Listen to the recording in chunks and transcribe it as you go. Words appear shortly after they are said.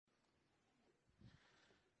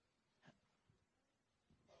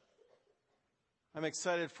I'm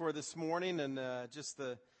excited for this morning and just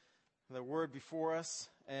the word before us.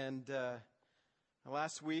 And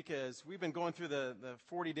last week, as we've been going through the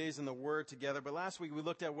 40 days in the Word together, but last week we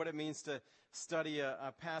looked at what it means to study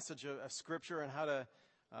a passage of Scripture and how to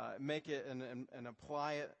make it and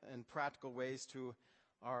apply it in practical ways to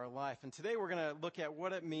our life. And today we're going to look at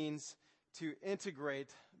what it means to integrate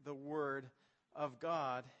the Word of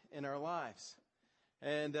God in our lives.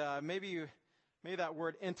 And maybe that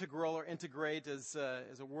word integral or integrate is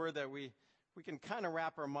a word that we can kind of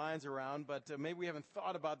wrap our minds around, but maybe we haven't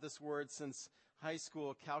thought about this word since high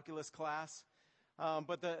school calculus class.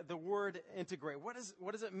 But the word integrate, what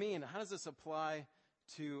does it mean? How does this apply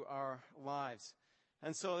to our lives?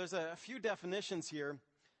 And so there's a few definitions here.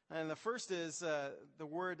 And the first is the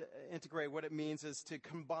word integrate, what it means is to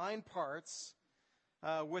combine parts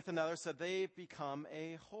with another so they become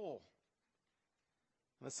a whole.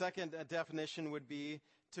 And the second definition would be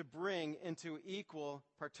to bring into equal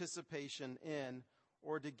participation in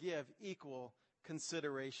or to give equal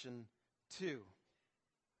consideration to.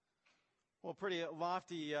 Well, pretty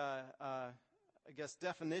lofty,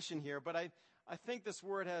 definition here, but I think this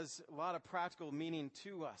word has a lot of practical meaning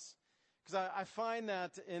to us. Because I find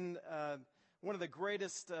that in one of the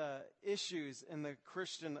greatest issues in the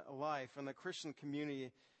Christian life and the Christian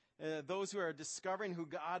community, those who are discovering who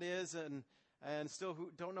God is and still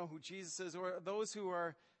who don't know who Jesus is, or those who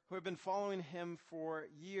have been following him for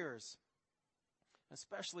years,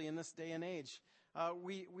 especially in this day and age,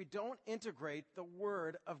 we don't integrate the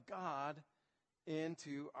Word of God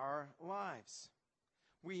into our lives.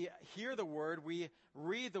 We hear the Word, we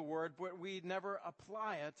read the Word, but we never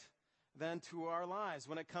apply it then to our lives.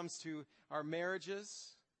 When it comes to our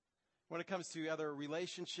marriages, when it comes to other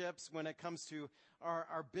relationships, when it comes to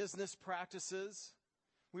our business practices,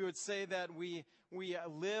 we would say that we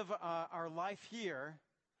live our life here,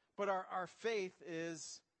 but our faith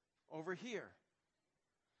is over here.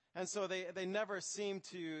 And so they never seem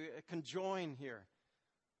to conjoin here.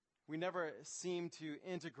 We never seem to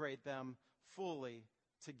integrate them fully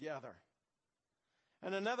together.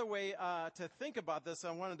 And another way to think about this,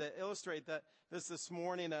 I wanted to illustrate this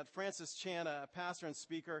morning that Francis Chan, a pastor and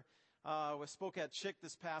speaker, spoke at Chick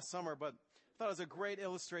this past summer, but I thought it was a great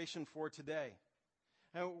illustration for today.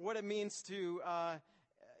 And what it means to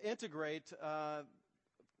integrate,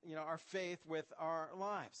 our faith with our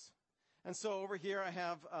lives. And so over here I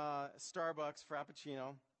have Starbucks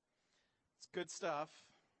Frappuccino. It's good stuff.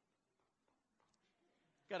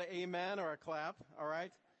 Got an amen or a clap, all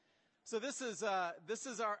right? So this is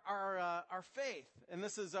our faith, and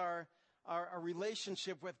this is our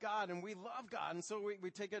relationship with God, and we love God, and so we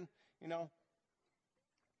take it,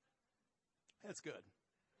 it's good.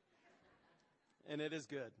 And it is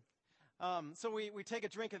good. So we take a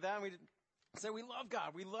drink of that and we say we love God.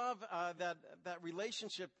 We love that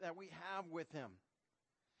relationship that we have with him.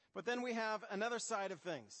 But then we have another side of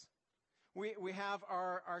things. We have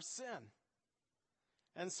our sin.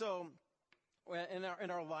 And so in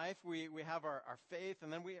our life, we have our faith,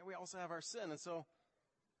 and then we also have our sin. And so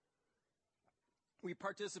we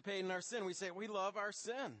participate in our sin. We say we love our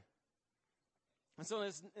sin. And so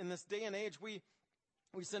in this day and age, we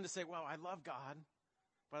tend to say, well, I love God,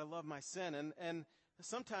 but I love my sin. And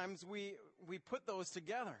sometimes we put those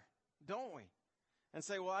together, don't we? And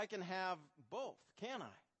say, well, I can have both, can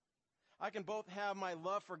I? I can both have my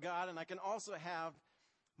love for God, and I can also have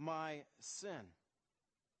my sin,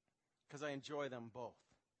 because I enjoy them both.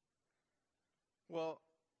 Well,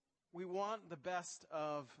 we want the best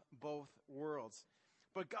of both worlds.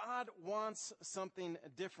 But God wants something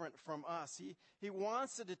different from us. He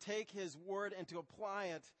wants to take his word and to apply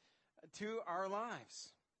it to our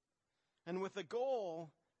lives. And with the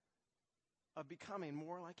goal of becoming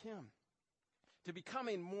more like him. To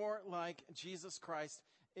becoming more like Jesus Christ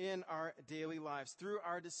in our daily lives. Through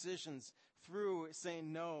our decisions. Through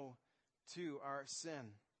saying no to our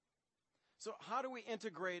sin. So how do we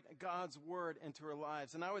integrate God's word into our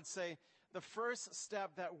lives? And I would say the first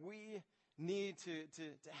step that we need to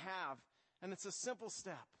have, and it's a simple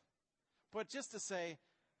step, but just to say,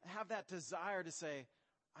 have that desire to say,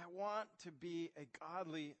 I want to be a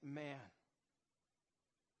godly man.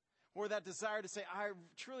 Or that desire to say, I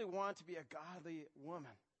truly want to be a godly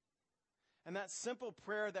woman. And that simple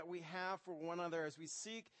prayer that we have for one another as we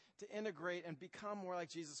seek to integrate and become more like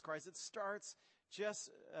Jesus Christ, it starts just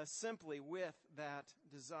simply with that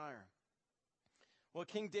desire. Well,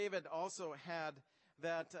 King David also had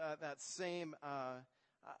that same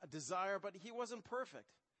desire, but he wasn't perfect.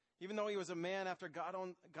 Even though he was a man after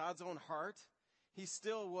God's own heart, he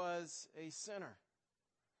still was a sinner.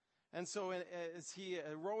 And so as he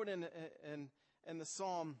wrote in the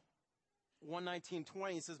psalm,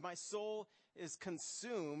 119:20 says, my soul is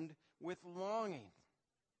consumed with longing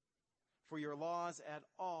for your laws at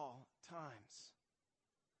all times.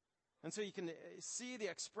 And so you can see the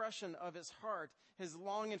expression of his heart, his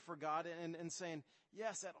longing for God, and saying,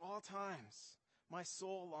 yes, at all times, my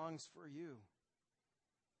soul longs for you.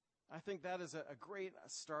 I think that is a great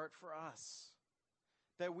start for us,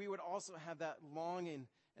 that we would also have that longing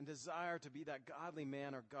and desire to be that godly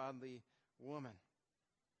man or godly woman.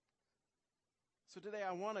 So today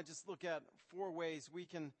I want to just look at 4 ways we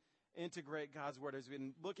can integrate God's Word. As we've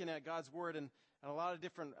been looking at God's Word in a lot of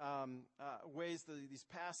different ways these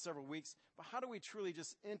past several weeks, but how do we truly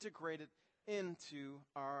just integrate it into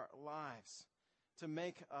our lives to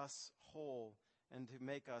make us whole and to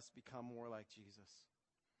make us become more like Jesus?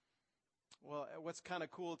 Well, what's kind of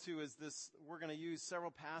cool too is this, we're going to use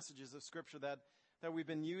several passages of Scripture that we've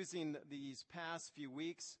been using these past few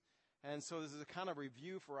weeks. And so this is a kind of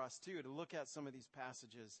review for us too, to look at some of these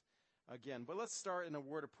passages again. But let's start in a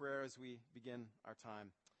word of prayer as we begin our time.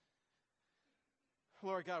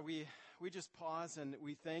 Lord God, we just pause and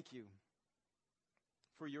we thank you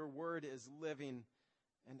for your word is living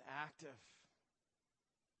and active.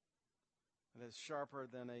 It is sharper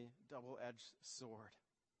than a double-edged sword.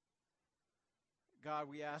 God,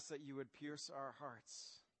 we ask that you would pierce our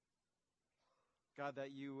hearts. God,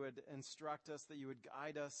 that you would instruct us, that you would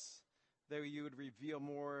guide us, that you would reveal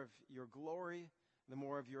more of your glory, the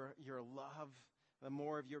more of your love, the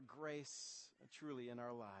more of your grace truly in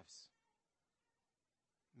our lives.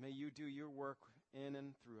 May you do your work in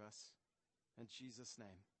and through us. In Jesus' name,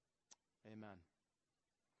 amen.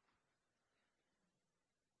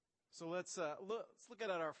 So let's look at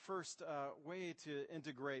our first way to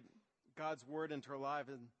integrate God's Word into our life.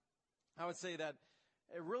 And I would say that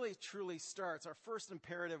it really truly starts, our first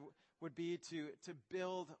imperative would be to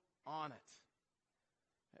build on it.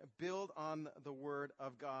 Build on the Word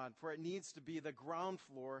of God, for it needs to be the ground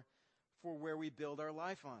floor for where we build our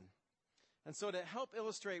life on. And so to help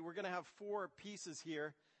illustrate, we're going to have 4 pieces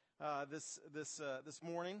here this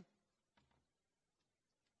morning.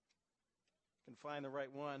 Can find the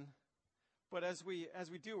right one. But as we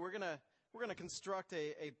do, we're going to construct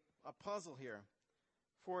a puzzle here,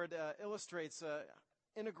 for it illustrates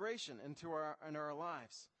integration into our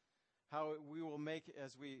lives. How we will make,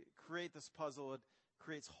 as we create this puzzle, it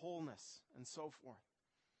creates wholeness and so forth.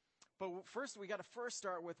 But first, we got to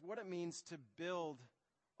start with what it means to build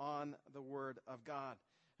on the Word of God.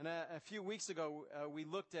 And a few weeks ago, we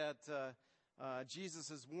looked at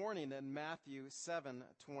Jesus' warning in Matthew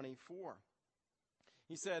 7:24.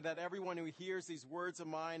 He said that everyone who hears these words of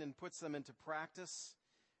mine and puts them into practice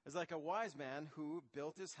is like a wise man who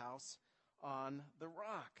built his house on the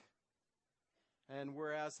rock. And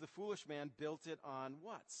whereas the foolish man built it on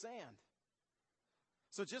what? Sand.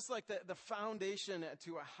 So just like the foundation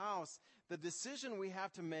to a house, the decision we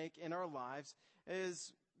have to make in our lives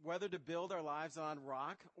is whether to build our lives on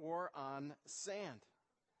rock or on sand.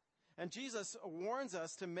 And Jesus warns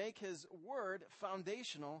us to make his word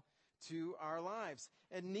foundational to our lives.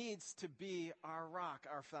 It needs to be our rock,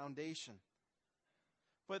 our foundation.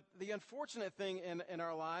 But the unfortunate thing in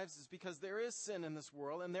our lives is because there is sin in this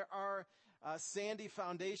world, and there are sandy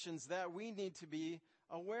foundations that we need to be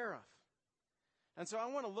aware of. And so I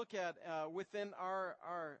want to look at within our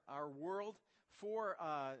world 4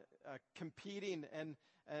 competing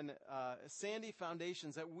and sandy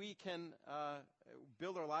foundations that we can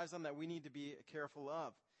build our lives on, that we need to be careful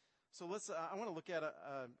of. So I want to look at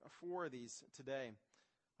 4 of these today.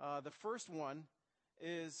 The first one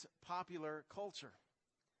is popular culture.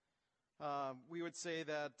 We would say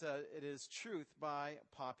that it is truth by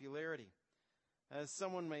popularity. As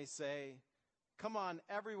someone may say, come on,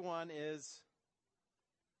 everyone is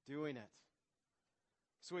doing it.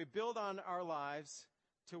 So we build on our lives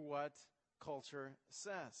to what culture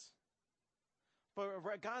says.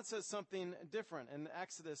 But God says something different in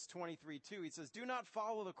Exodus 23:2. He says, do not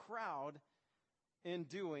follow the crowd in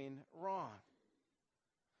doing wrong.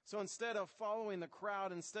 So instead of following the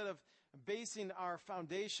crowd, instead of basing our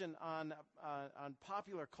foundation on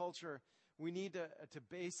popular culture, we need to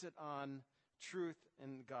base it on truth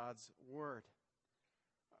in God's Word.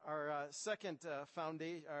 Our second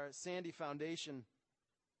sandy foundation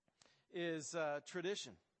is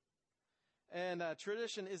tradition. And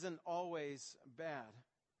tradition isn't always bad.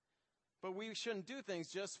 But we shouldn't do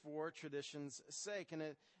things just for tradition's sake. And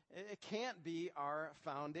it can't be our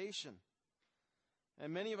foundation.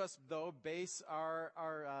 And many of us, though, base our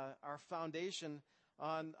foundation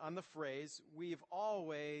on the phrase, we've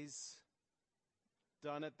always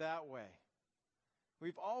done it that way.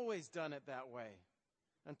 We've always done it that way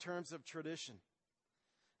in terms of tradition.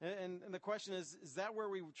 And the question is that where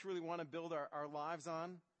we truly want to build our lives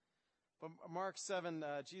on? But Mark 7,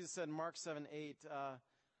 Jesus said in Mark 7:8,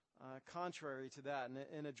 contrary to that,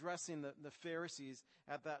 in addressing the Pharisees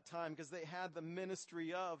at that time, because they had the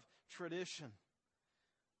ministry of tradition.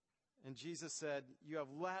 And Jesus said, you have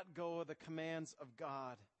let go of the commands of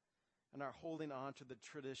God and are holding on to the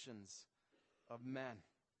traditions of men.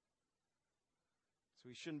 So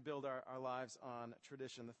we shouldn't build our lives on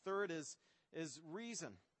tradition. The third is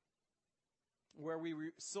reason, where we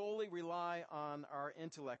solely rely on our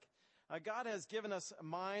intellect. God has given us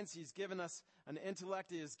minds. He's given us an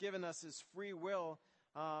intellect. He has given us His free will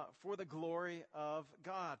for the glory of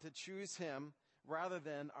God, to choose Him rather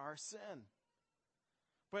than our sin.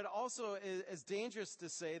 But also it is dangerous to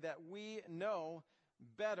say that we know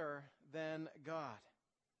better than God.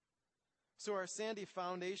 So our Sandy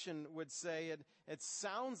Foundation would say it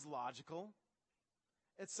sounds logical.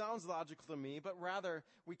 It sounds logical to me, but rather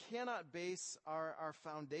we cannot base our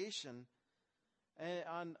foundation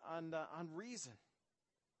on reason.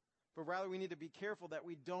 But rather we need to be careful that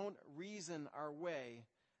we don't reason our way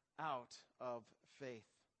out of faith.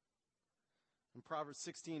 And Proverbs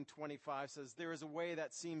 16:25 says, there is a way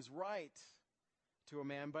that seems right to a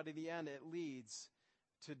man, but in the end it leads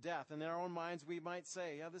to death. And in our own minds we might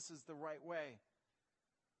say, yeah, this is the right way.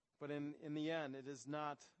 But in the end it is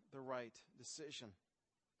not the right decision.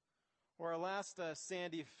 Or our last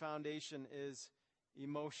Sandy foundation is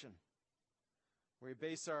emotion. We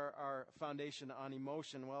base our foundation on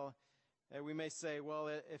emotion. Well, we may say, well,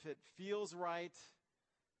 if it feels right,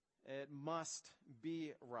 it must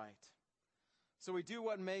be right. So we do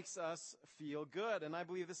what makes us feel good. And I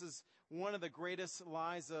believe this is one of the greatest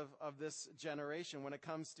lies of this generation when it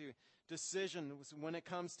comes to decisions, when it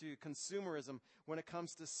comes to consumerism, when it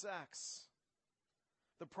comes to sex.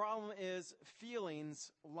 The problem is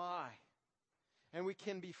feelings lie. And we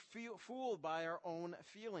can be fooled by our own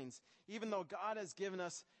feelings, even though God has given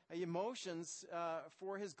us emotions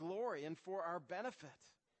for His glory and for our benefit.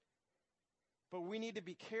 But we need to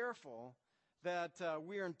be careful that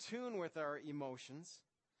we are in tune with our emotions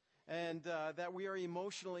and that we are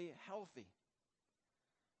emotionally healthy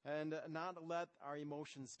and not let our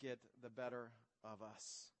emotions get the better of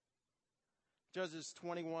us. Judges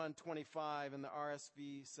 21:25 in the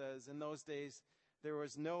RSV says, in those days there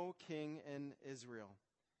was no king in Israel.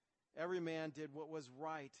 Every man did what was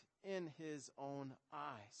right in his own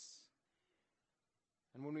eyes.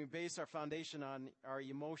 And when we base our foundation on our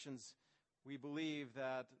emotions, we believe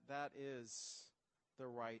that that is the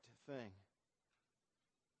right thing.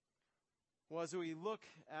 Well, as we look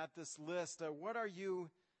at this list, what are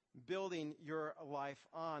you building your life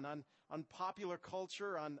on? On popular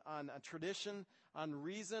culture, on a tradition, on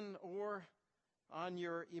reason, or on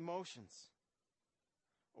your emotions?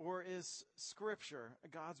 Or is Scripture,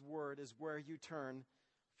 God's Word, is where you turn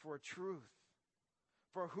for truth,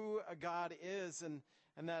 for who God is, and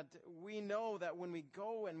that we know that when we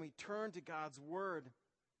go and we turn to God's Word,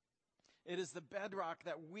 it is the bedrock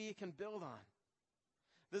that we can build on.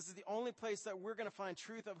 This is the only place that we're going to find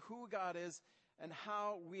truth of who God is and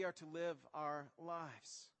how we are to live our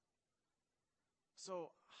lives.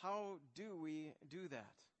 So how do we do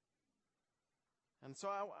that? And so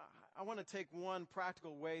I want to take one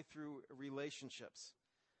practical way through relationships.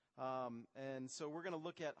 And so we're going to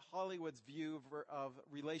look at Hollywood's view of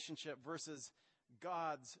relationship versus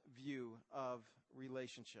God's view of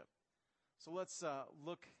relationship. So let's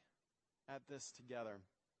look at this together.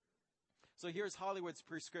 So here's Hollywood's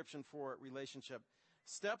prescription for relationship.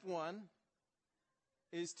 Step one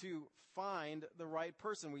is to find the right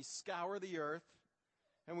person. We scour the earth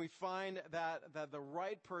and we find that the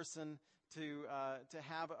right person to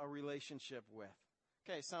have a relationship with.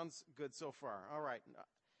 Okay, sounds good so far. All right.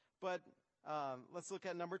 But let's look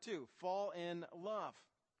at number two, fall in love.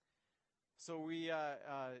 So we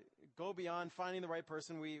go beyond finding the right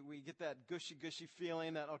person. We get that gushy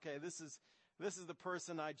feeling that, okay, this is the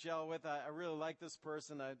person I gel with. I really like this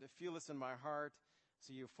person. I feel this in my heart.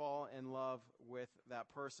 So you fall in love with that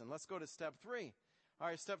person. Let's go to step three. All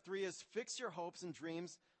right, step three is fix your hopes and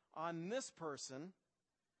dreams on this person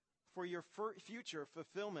for your future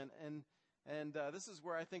fulfillment. And this is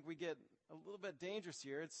where I think we get a little bit dangerous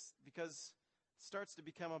here. It's because it starts to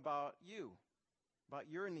become about you, about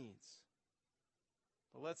your needs.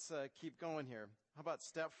 But let's keep going here. How about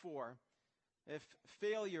step four? If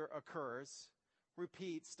failure occurs,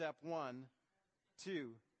 repeat step 1, 2,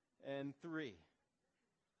 and 3.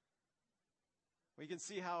 We can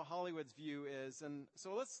see how Hollywood's view is. And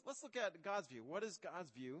so let's look at God's view. What is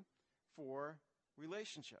God's view for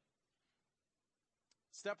relationship?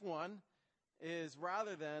 Step 1 is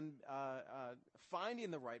rather than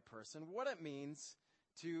finding the right person, what it means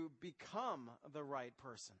to become the right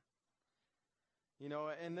person. You know,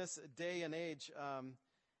 in this day and age,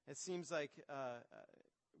 it seems like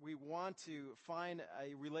we want to find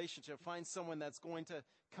a relationship, find someone that's going to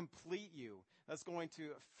complete you, that's going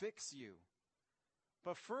to fix you.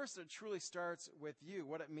 But first, it truly starts with you,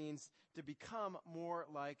 what it means to become more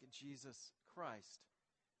like Jesus Christ,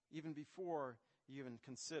 even before you even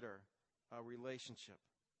consider a relationship.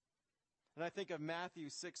 And I think of Matthew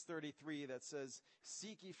 6:33 that says,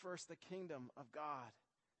 "Seek ye first the kingdom of God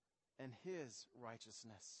and his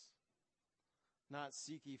righteousness." Not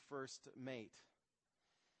seek ye first mate.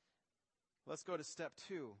 Let's go to step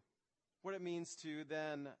 2. What it means to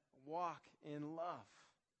then walk in love.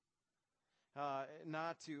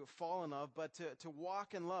 Not to fall in love, but to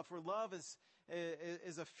walk in love. For love is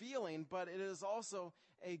a feeling, but it is also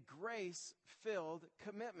a grace-filled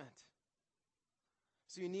commitment.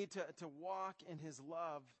 So you need to walk in his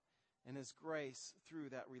love and his grace through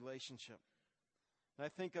that relationship. And I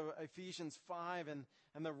think of Ephesians 5 and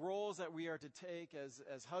the roles that we are to take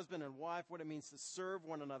as husband and wife, what it means to serve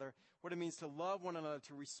one another, what it means to love one another,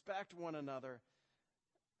 to respect one another,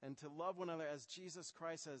 and to love one another as Jesus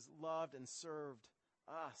Christ has loved and served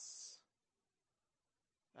us.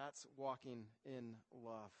 That's walking in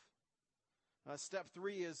love. Step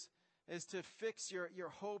 3 is to fix your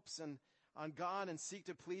hopes on God and seek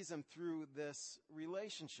to please him through this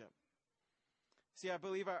relationship. See, I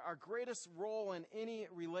believe our greatest role in any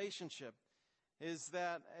relationship is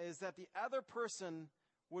that the other person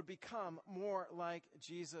would become more like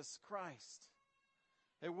Jesus Christ.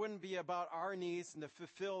 It wouldn't be about our needs and to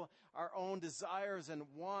fulfill our own desires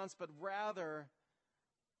and wants, but rather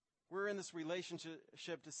we're in this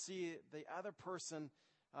relationship to see the other person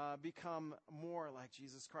become more like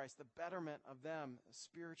Jesus Christ, the betterment of them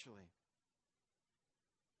spiritually.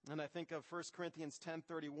 And I think of 1 Corinthians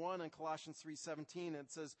 10:31 and Colossians 3:17. It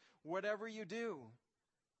says, "Whatever you do,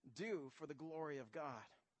 do for the glory of God."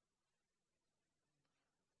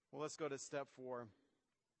 Well, let's go to step 4.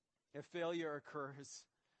 If failure occurs,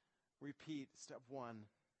 repeat step 1,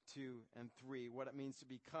 2, and 3. What it means to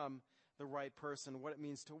become the right person, what it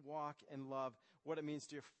means to walk in love, what it means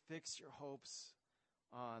to fix your hopes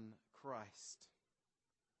on Christ.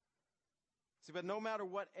 See, but no matter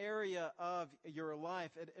what area of your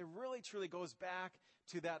life, it really truly goes back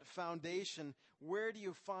to that foundation. Where do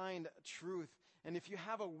you find truth? And if you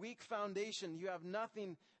have a weak foundation, you have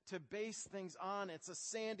nothing to base things on. It's a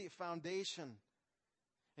sandy foundation.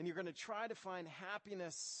 And you're going to try to find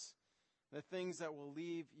happiness, the things that will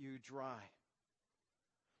leave you dry.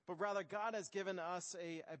 But rather, God has given us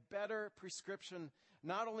a better prescription,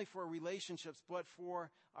 not only for relationships, but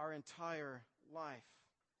for our entire life.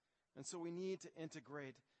 And so we need to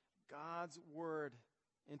integrate God's word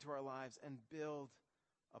into our lives and build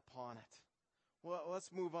upon it. Well, let's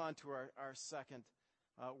move on to our second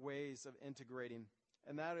ways of integrating,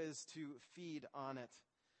 and that is to feed on it.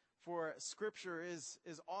 For Scripture is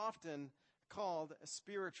often called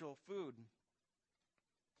spiritual food.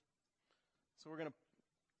 So we're going to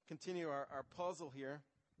continue our puzzle here.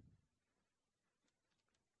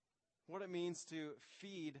 What it means to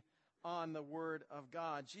feed on the Word of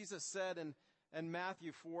God. Jesus said in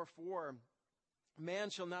Matthew 4:4, "Man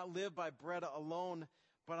shall not live by bread alone,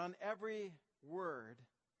 but on every word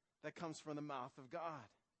that comes from the mouth of God."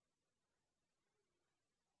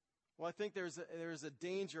 Well, I think there's a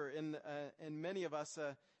danger in many of us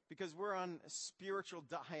because we're on spiritual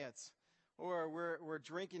diets or we're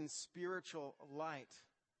drinking spiritual light.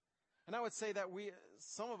 And I would say that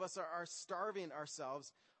some of us are starving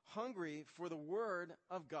ourselves, hungry for the Word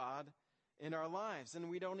of God in our lives, and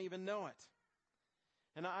we don't even know it.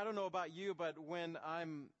 And I don't know about you, but when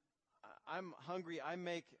I'm hungry, I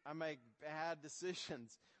make bad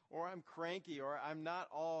decisions, or I'm cranky, or I'm not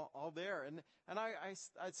all there. And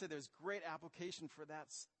I'd say there's great application for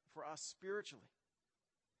that for us spiritually.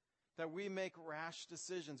 That we make rash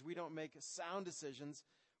decisions. We don't make sound decisions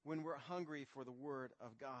when we're hungry for the Word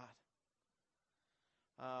of God.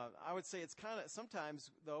 I would say it's kind of,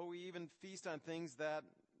 sometimes, though, we even feast on things that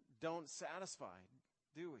don't satisfy,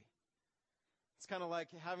 do we? It's kind of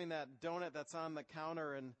like having that donut that's on the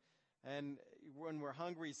counter, and when we're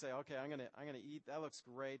hungry, you say, "Okay, I'm gonna eat. That looks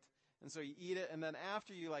great." And so you eat it, and then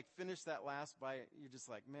after you finish that last bite, you're just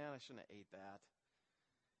like, "Man, I shouldn't have ate that."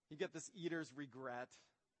 You get this eater's regret,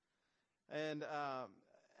 and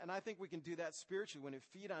I think we can do that spiritually when we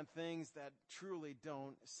feed on things that truly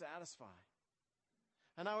don't satisfy.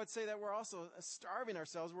 And I would say that we're also starving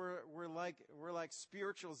ourselves. We're like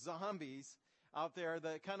spiritual zombies out there,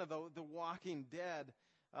 the walking dead,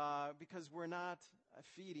 because we're not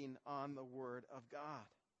feeding on the Word of God.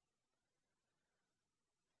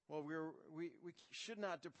 Well, we should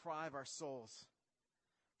not deprive our souls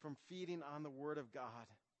from feeding on the Word of God.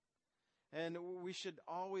 And we should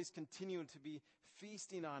always continue to be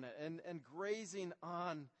feasting on it and grazing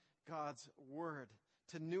on God's Word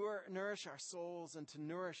to nourish our souls and to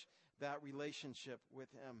nourish that relationship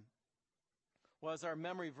with Him. Well, as our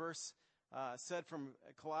memory verse said from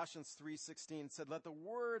Colossians 3:16, said, let the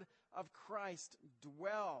word of Christ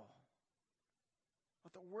dwell.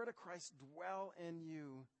 Let the word of Christ dwell in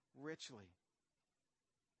you richly.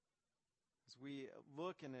 As we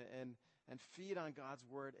look and feed on God's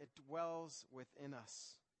word, it dwells within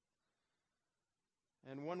us.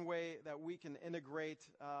 And one way that we can integrate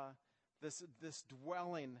this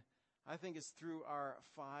dwelling, I think, is through our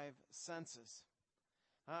 5 senses.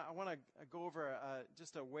 I want to go over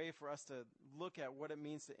just a way for us to look at what it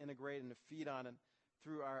means to integrate and to feed on it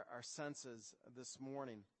through our senses this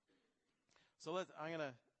morning. So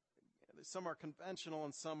some are conventional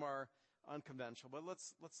and some are unconventional, but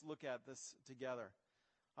let's look at this together.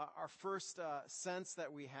 Our first sense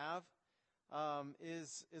that we have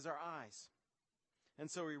is our eyes. And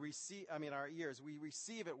so our ears. We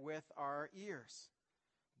receive it with our ears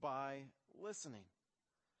by listening.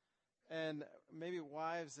 And maybe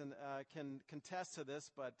wives can contest to this,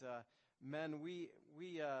 but men,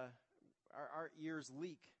 our ears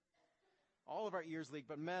leak. All of our ears leak,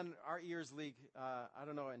 but men, our ears leak,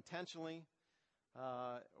 intentionally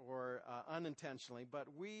or unintentionally, but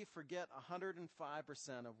we forget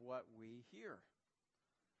 105% of what we hear.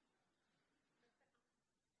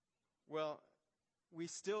 Well, we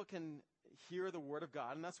still can hear the Word of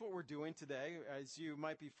God, and that's what we're doing today. As you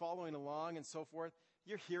might be following along and so forth,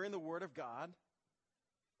 you're hearing the Word of God,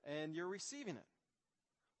 and you're receiving it.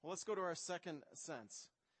 Well, let's go to our second sense,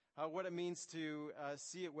 what it means to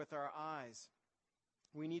see it with our eyes.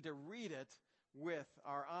 We need to read it with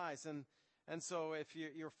our eyes. And so if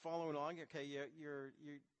you're following along, okay,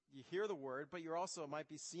 you hear the Word, but you also might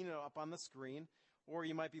be seeing it up on the screen, or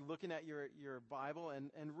you might be looking at your Bible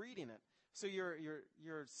and reading it. So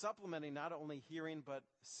you're supplementing not only hearing, but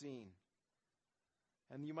seeing.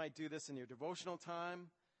 And you might do this in your devotional time,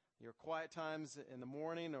 your quiet times in the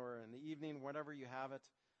morning or in the evening, whenever you have it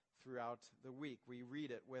throughout the week. We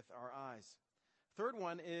read it with our eyes. Third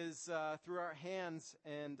one is through our hands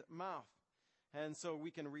and mouth. And so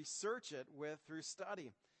we can research it through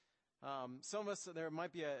study. Some of us, there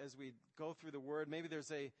might be, as we go through the Word, maybe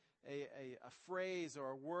there's a phrase or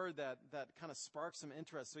a word that kind of sparks some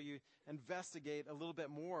interest. So you investigate a little bit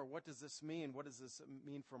more. What does this mean? What does this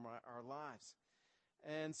mean for our lives?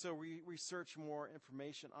 And so we research more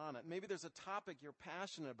information on it. Maybe there's a topic you're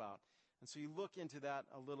passionate about, and so you look into that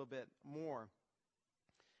a little bit more.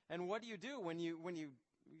 And what do you do when you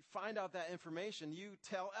find out that information? You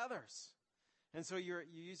tell others. And so you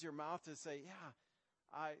use your mouth to say,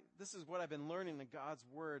 this is what I've been learning in God's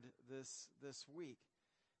Word this week.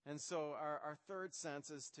 And so our third sense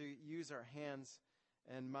is to use our hands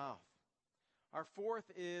and mouth. Our fourth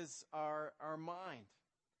is our mind,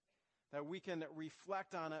 that we can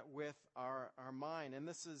reflect on it with our mind. And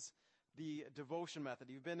this is the devotion method.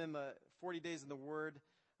 You've been in the 40 Days in the Word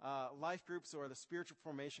life groups or the spiritual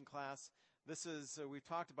formation class. We've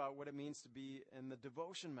talked about what it means to be in the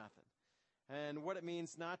devotion method and what it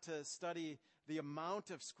means not to study the amount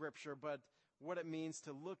of Scripture, but what it means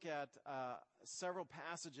to look at several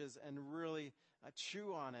passages and really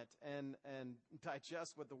chew on it and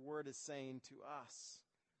digest what the Word is saying to us.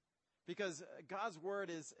 Because God's Word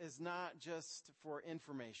is not just for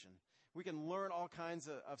information. We can learn all kinds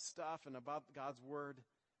of stuff and about God's Word,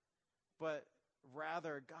 but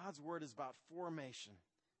rather God's Word is about formation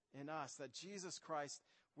in us, that Jesus Christ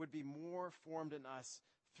would be more formed in us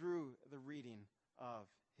through the reading of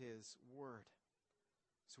His Word,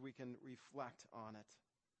 so we can reflect on it.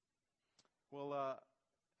 Well,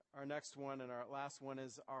 our next one and our last one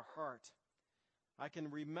is our heart. I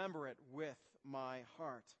can remember it with my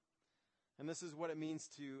heart. And this is what it means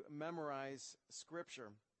to memorize Scripture.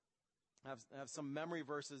 I have some memory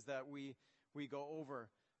verses that we go over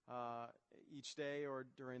each day or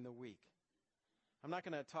during the week. I'm not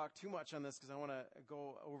going to talk too much on this because I want to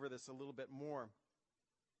go over this a little bit more.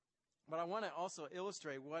 But I want to also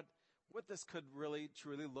illustrate what this could really,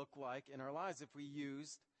 truly look like in our lives if we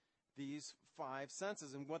used these 5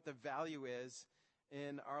 senses and what the value is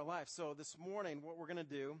in our life. So this morning, what we're going to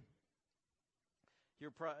do,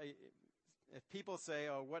 if people say,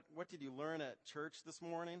 oh, what did you learn at church this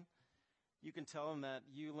morning? You can tell them that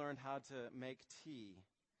you learned how to make tea.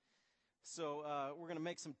 So we're going to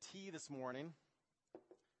make some tea this morning.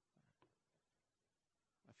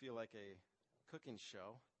 feel like a cooking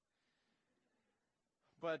show.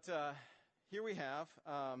 But here we have,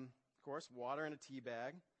 of course, water in a tea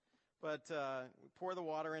bag. But we pour the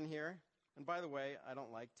water in here. And by the way, I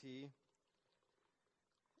don't like tea.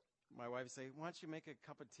 My wife would say, why don't you make a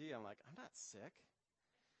cup of tea? I'm like, I'm not sick.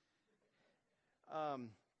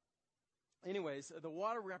 Anyways, the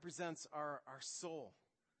water represents our soul.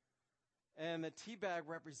 And the tea bag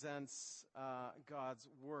represents God's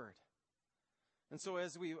word. And so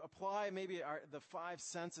as we apply maybe the five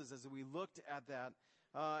senses, as we looked at that,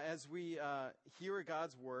 as we hear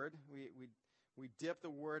God's word, we dip the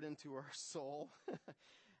word into our soul.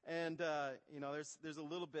 And, there's a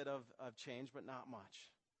little bit of change, but not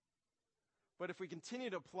much. But if we continue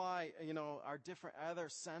to apply, our different other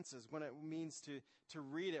senses, what it means to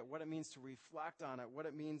read it, what it means to reflect on it, what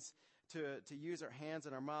it means to use our hands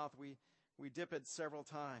and our mouth, we dip it several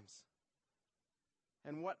times.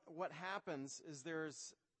 And what happens is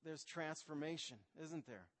there's transformation, isn't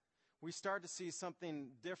there? We start to see something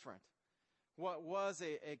different. What was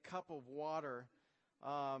a cup of water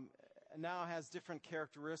now has different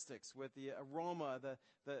characteristics with the aroma,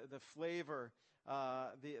 the flavor,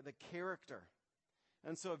 the character.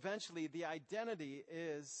 And so eventually the identity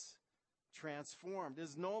is transformed. It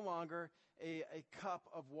is no longer a cup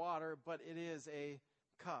of water, but it is a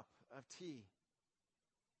cup of tea.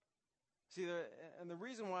 See, and the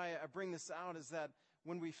reason why I bring this out is that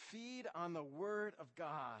when we feed on the Word of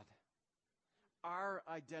God, our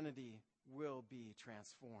identity will be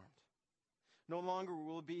transformed. No longer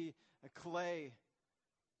will we be a clay,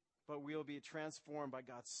 but we'll be transformed by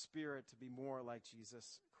God's Spirit to be more like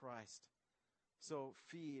Jesus Christ. So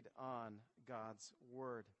feed on God's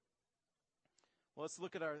Word. Well, let's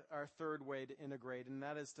look at our third way to integrate, and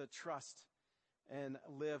that is to trust and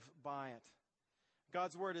live by it.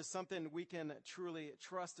 God's Word is something we can truly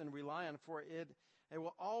trust and rely on, for it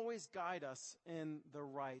will always guide us in the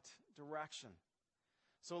right direction.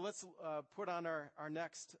 So let's put on our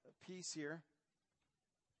next piece here,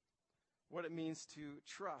 what it means to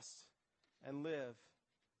trust and live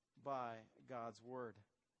by God's Word.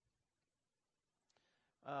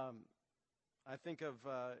 I think of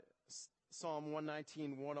Psalm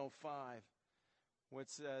 119, 105, which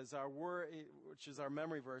says, which is our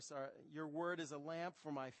memory verse, your word is a lamp for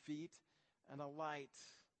my feet and a light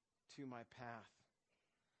to my path.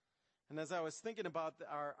 And as I was thinking about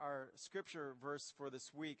our scripture verse for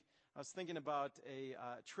this week, I was thinking about a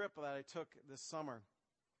trip that I took this summer.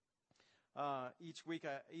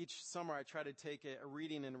 Each summer I try to take a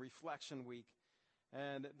reading and reflection week.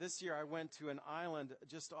 And this year I went to an island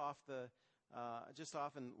just off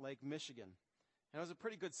in Lake Michigan. And it was a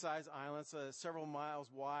pretty good sized island, so several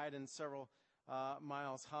miles wide and several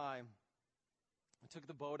miles high. I took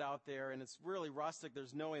the boat out there, and it's really rustic.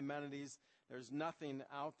 There's no amenities. There's nothing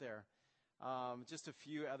out there. Just a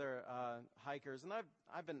few other hikers. And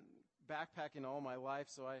I've been backpacking all my life,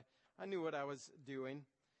 so I knew what I was doing.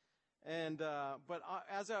 And but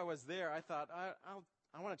as I was there, I thought,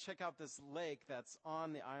 I want to check out this lake that's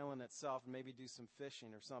on the island itself and maybe do some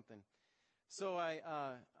fishing or something. So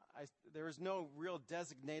there was no real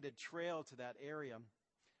designated trail to that area,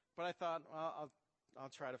 but I thought, well, I'll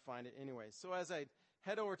try to find it anyway. So as I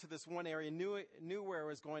head over to this one area, knew where it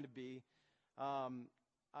was going to be. I'm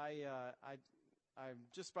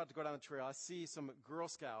just about to go down the trail. I see some Girl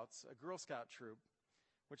Scouts, a Girl Scout troop,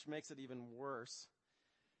 which makes it even worse.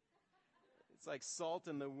 It's like salt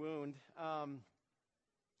in the wound.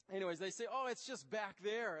 Anyways, they say, oh, it's just back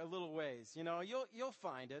there a little ways. You'll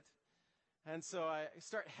find it. And so I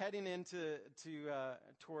start heading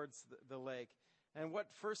towards the lake. And what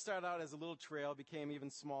first started out as a little trail became even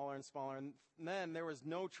smaller and smaller. And then there was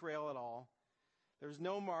no trail at all. There was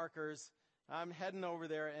no markers. I'm heading over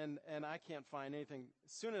there, and I can't find anything.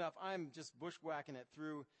 Soon enough, I'm just bushwhacking it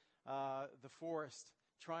through the forest,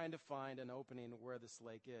 trying to find an opening where this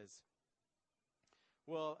lake is.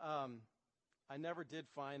 Well, I never did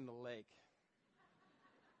find the lake.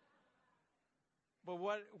 But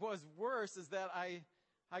what was worse is that I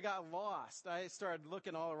got lost. I started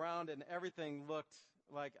looking all around, and everything looked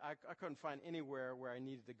like I couldn't find anywhere where I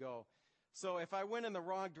needed to go. So if I went in the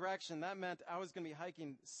wrong direction, that meant I was going to be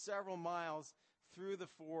hiking several miles through the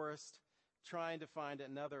forest trying to find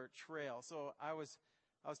another trail. So I was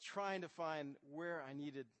trying to find where I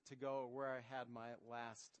needed to go, where I had my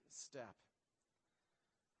last step.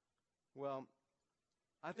 Well,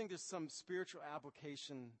 I think there's some spiritual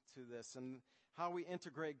application to this and how we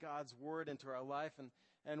integrate God's Word into our life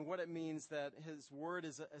and what it means that His Word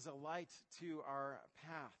is a light to our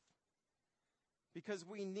path. Because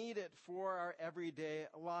we need it for our everyday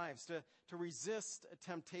lives, to resist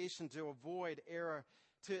temptation, to avoid error,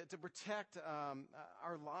 to protect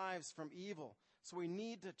our lives from evil. So we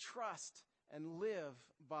need to trust and live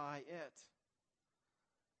by it.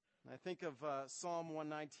 And I think of Psalm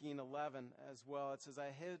 119:11 as well. It says,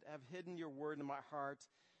 I have hidden your word in my heart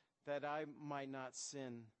that I might not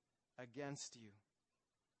sin against you.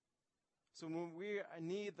 So when we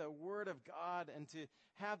need the word of God and to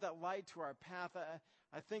have that light to our path,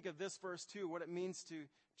 I think of this verse too, what it means to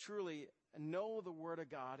truly know the word of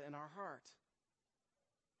God in our heart.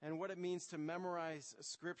 And what it means to memorize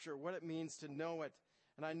Scripture, what it means to know it.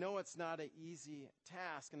 And I know it's not an easy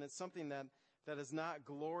task, and it's something that is not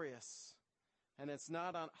glorious, and it's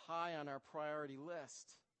not high on our priority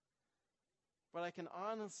list. But I can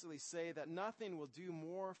honestly say that nothing will do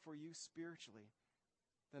more for you spiritually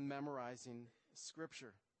than memorizing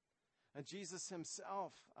Scripture. And Jesus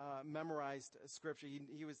himself memorized Scripture.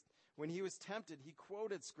 When he was tempted, he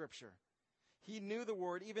quoted Scripture. He knew the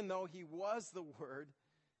Word, even though he was the Word.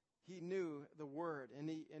 He knew the Word,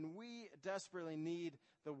 and we desperately need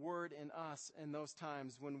the Word in us in those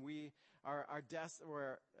times when we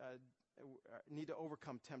need to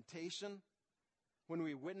overcome temptation, when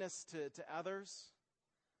we witness to others,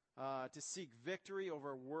 to seek victory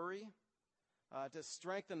over worry, to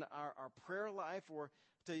strengthen our prayer life, or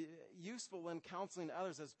to useful in counseling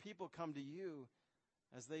others as people come to you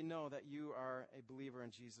as they know that you are a believer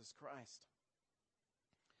in Jesus Christ.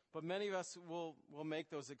 But many of us will make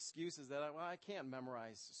those excuses that, I can't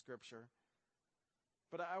memorize Scripture.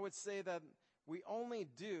 But I would say that we only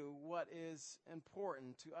do what is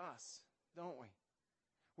important to us, don't we?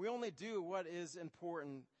 We only do what is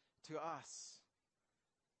important to us.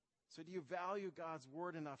 So do you value God's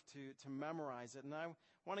Word enough to memorize it? And I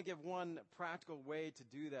want to give one practical way to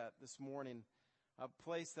do that this morning, a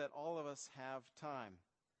place that all of us have time.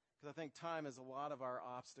 Because I think time is a lot of our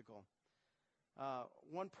obstacle.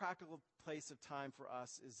 One practical place of time for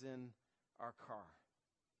us is in our car.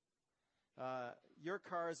 Your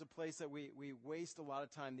car is a place that we waste a lot of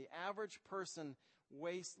time. The average person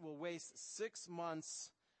will waste 6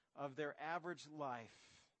 months of their average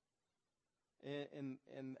life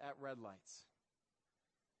at red lights.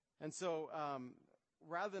 And so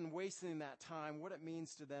rather than wasting that time, what it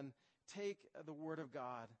means to then take the Word of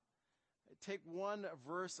God, take one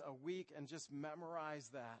verse a week and just memorize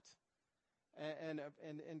that. And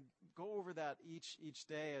go over that each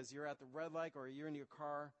day as you're at the red light or you're in your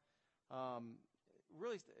car.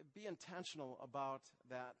 Really be intentional about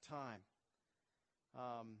that time.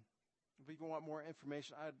 If you want more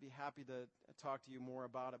information, I'd be happy to talk to you more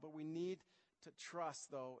about it. But we need to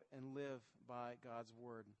trust, though, and live by God's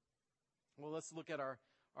Word. Well, let's look at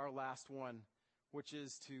our last one, which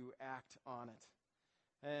is to act on it.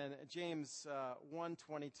 And James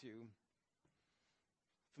 1:22.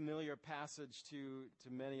 Familiar passage to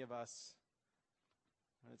many of us.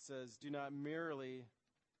 And it says, do not merely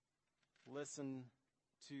listen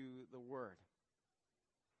to the word,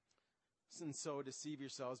 and so deceive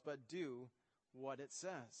yourselves, but do what it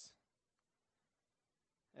says.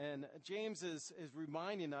 And James is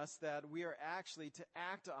reminding us that we are actually to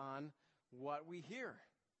act on what we hear.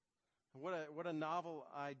 What a novel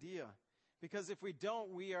idea. Because if we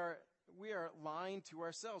don't, we are lying to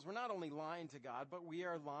ourselves. We're not only lying to God, but we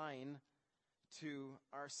are lying to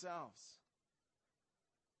ourselves.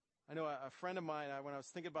 I know a friend of mine, when I was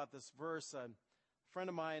thinking about this verse, a friend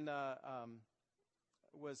of mine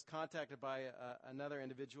was contacted by another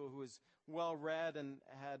individual who was well-read and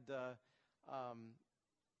had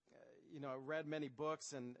read many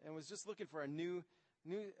books and was just looking for a new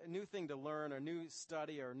thing to learn, or new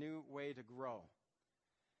study, or a new way to grow.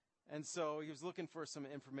 And so he was looking for some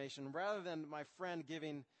information. Rather than my friend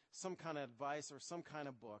giving some kind of advice or some kind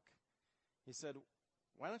of book, he said,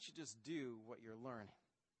 why don't you just do what you're learning?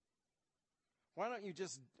 Why don't you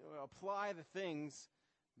just apply the things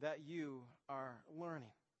that you are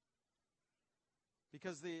learning?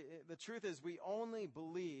 Because the truth is, we only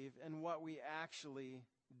believe in what we actually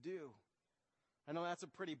do. I know that's a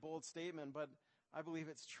pretty bold statement, but I believe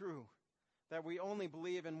it's true. That we only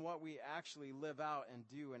believe in what we actually live out and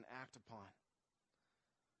do and act upon.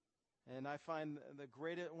 And I find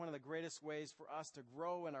one of the greatest ways for us to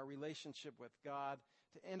grow in our relationship with God,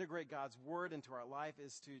 to integrate God's Word into our life,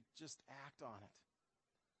 is to just act on it.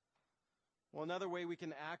 Well, another way we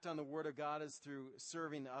can act on the Word of God is through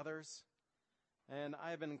serving others. And I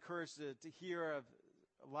have been encouraged to hear of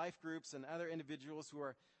life groups and other individuals who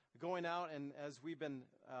are going out, and as we've been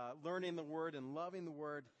learning the Word and loving the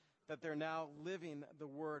Word, that they're now living the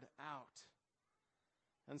Word out.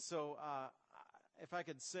 And so if I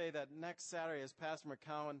could say that next Saturday, as Pastor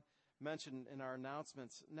McCowan mentioned in our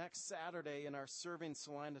announcements, next Saturday in our Serving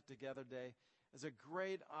Salina Together Day is a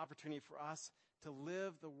great opportunity for us to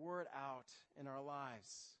live the word out in our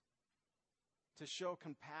lives, to show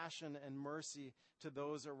compassion and mercy to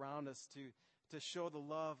those around us, to show the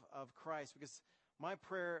love of Christ. Because my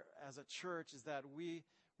prayer as a church is that we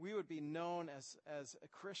would be known as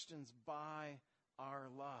Christians by our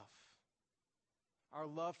love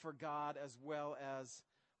for God as well as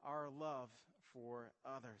our love for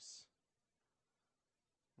others.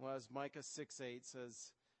 Well, as Micah 6:8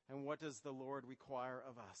 says, and what does the Lord require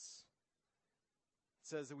of us? It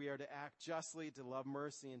says that we are to act justly, to love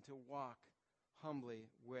mercy, and to walk humbly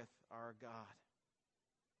with our God.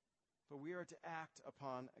 But we are to act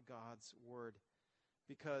upon God's word,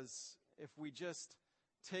 because if we just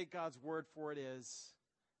take God's word for what it is,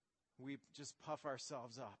 we just puff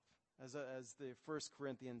ourselves up, as the 1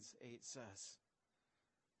 Corinthians 8 says.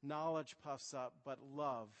 Knowledge puffs up, but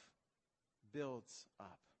love builds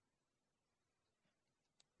up.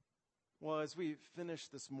 Well, as we finish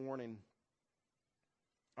this morning,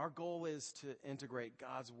 our goal is to integrate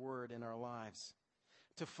God's word in our lives,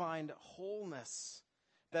 to find wholeness.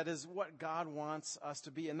 That is what God wants us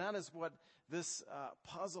to be, and that is what this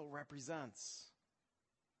puzzle represents.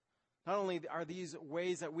 Not only are these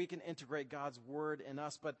ways that we can integrate God's word in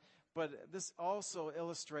us, but this also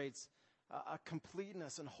illustrates a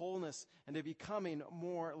completeness and wholeness and to becoming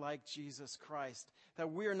more like Jesus Christ.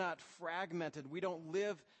 That we're not fragmented. We don't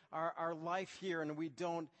live our life here and we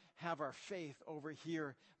don't have our faith over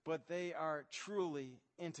here, but they are truly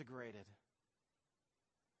integrated.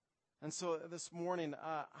 And so this morning,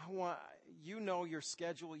 I want your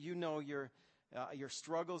schedule, your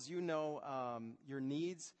struggles, your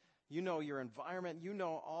needs, your environment,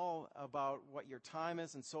 all about what your time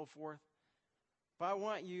is and so forth. But I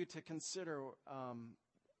want you to consider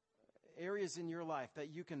areas in your life that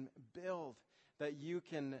you can build, that you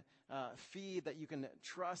can feed, that you can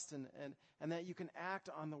trust, and that you can act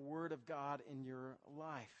on the Word of God in your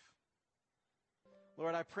life.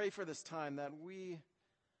 Lord, I pray for this time that we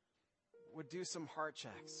would do some heart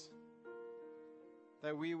checks,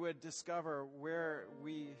 that we would discover where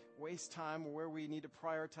we waste time, where we need to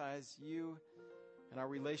prioritize you and our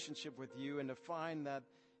relationship with you, and to find that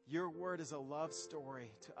your word is a love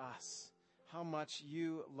story to us, how much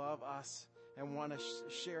you love us and want to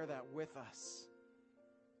share that with us.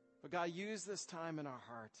 But God, use this time in our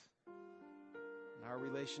heart and our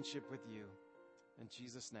relationship with you. In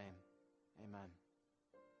Jesus' name, amen.